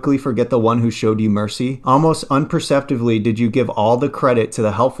story, quickly quickly forget the one who showed you mercy? Almost imperceptibly, did you give all the credit to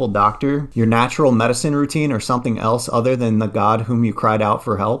the helpful doctor, your natural medicine routine, or something else other than the God whom you cried out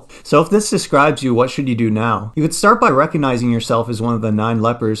for help? So if this describes you, what should you do now? You could start by recognizing yourself as one of the 9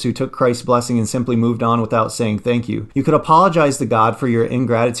 lepers who took Christ's blessing and simply moved on without saying thank you. You could apologize to God for your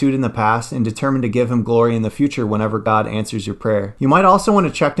ingratitude in the past and determine to give him glory in the future whenever God answers your prayer. You might also want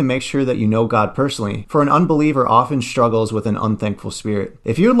to check to make sure that you know God personally, for an unbeliever often struggles with an unthankful spirit.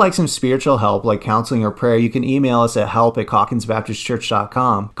 If you would like some spiritual help like counseling or prayer, you can email us at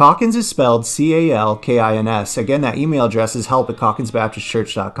help@calkinsbaptistchurch.com. Calkins is spelled Calkins. Again, that email address is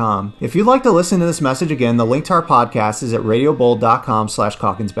help@calkinsbaptistchurch.com. If you'd like to listen to this message again, the link to our podcast is at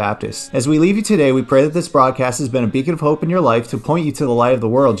radiobold.com/calkinsbaptist. As we leave you today, we pray that this broadcast has been a beacon of hope in your life to point you to the light of the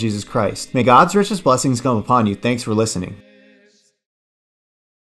world, Jesus Christ. May God's richest blessings come upon you. Thanks for listening.